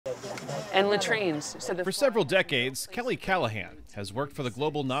and latrines. For several decades, Kelly Callahan has worked for the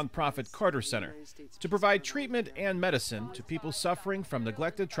global nonprofit Carter Center to provide treatment and medicine to people suffering from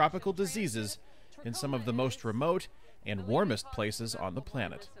neglected tropical diseases in some of the most remote and warmest places on the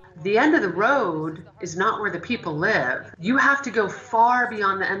planet. The end of the road is not where the people live. You have to go far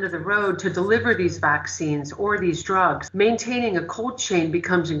beyond the end of the road to deliver these vaccines or these drugs. Maintaining a cold chain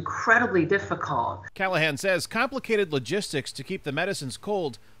becomes incredibly difficult. Callahan says complicated logistics to keep the medicines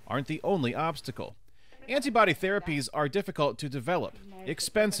cold aren't the only obstacle. Antibody therapies are difficult to develop,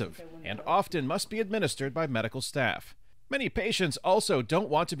 expensive, and often must be administered by medical staff. Many patients also don't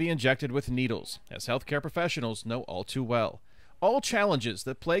want to be injected with needles, as healthcare professionals know all too well. All challenges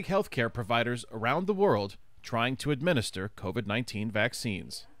that plague healthcare providers around the world trying to administer COVID-19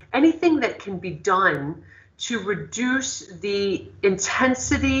 vaccines. Anything that can be done to reduce the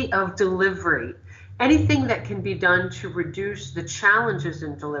intensity of delivery, anything that can be done to reduce the challenges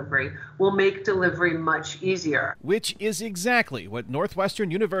in delivery will make delivery much easier. Which is exactly what Northwestern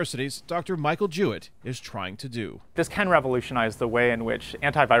University's Dr. Michael Jewett is trying to do. This can revolutionize the way in which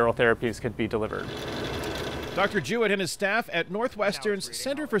antiviral therapies could be delivered. Dr. Jewett and his staff at Northwestern's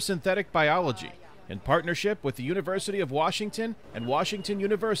Center for Synthetic Biology, in partnership with the University of Washington and Washington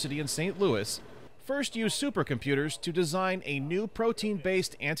University in St. Louis, first used supercomputers to design a new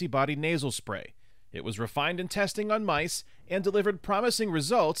protein-based antibody nasal spray. It was refined in testing on mice and delivered promising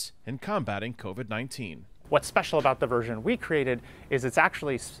results in combating COVID-19. What's special about the version we created is it's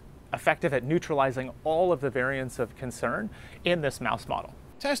actually effective at neutralizing all of the variants of concern in this mouse model.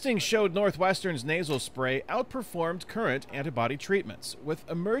 Testing showed Northwestern's nasal spray outperformed current antibody treatments, with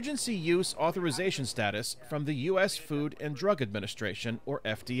emergency use authorization status from the U.S. Food and Drug Administration, or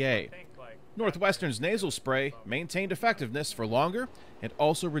FDA. Northwestern's nasal spray maintained effectiveness for longer and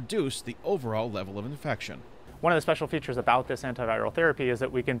also reduced the overall level of infection. One of the special features about this antiviral therapy is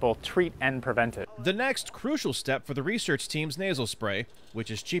that we can both treat and prevent it. The next crucial step for the research team's nasal spray, which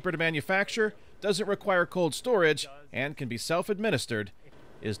is cheaper to manufacture, doesn't require cold storage, and can be self-administered,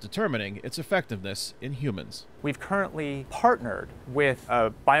 is determining its effectiveness in humans. We've currently partnered with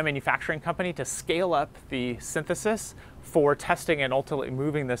a biomanufacturing company to scale up the synthesis for testing and ultimately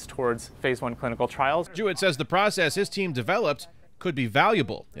moving this towards phase 1 clinical trials. Jewett says the process his team developed could be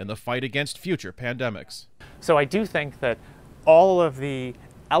valuable in the fight against future pandemics. So I do think that all of the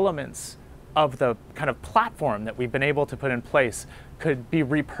elements of the kind of platform that we've been able to put in place could be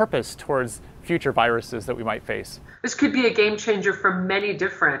repurposed towards future viruses that we might face. This could be a game changer for many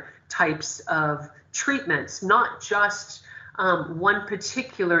different types of treatments, not just one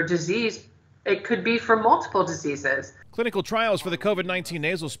particular disease. It could be for multiple diseases. Clinical trials for the COVID-19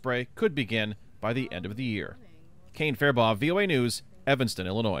 nasal spray could begin by the end of the year. Kane, Farabaugh, VOA News, Evanston,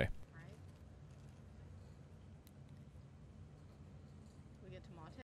 Illinois.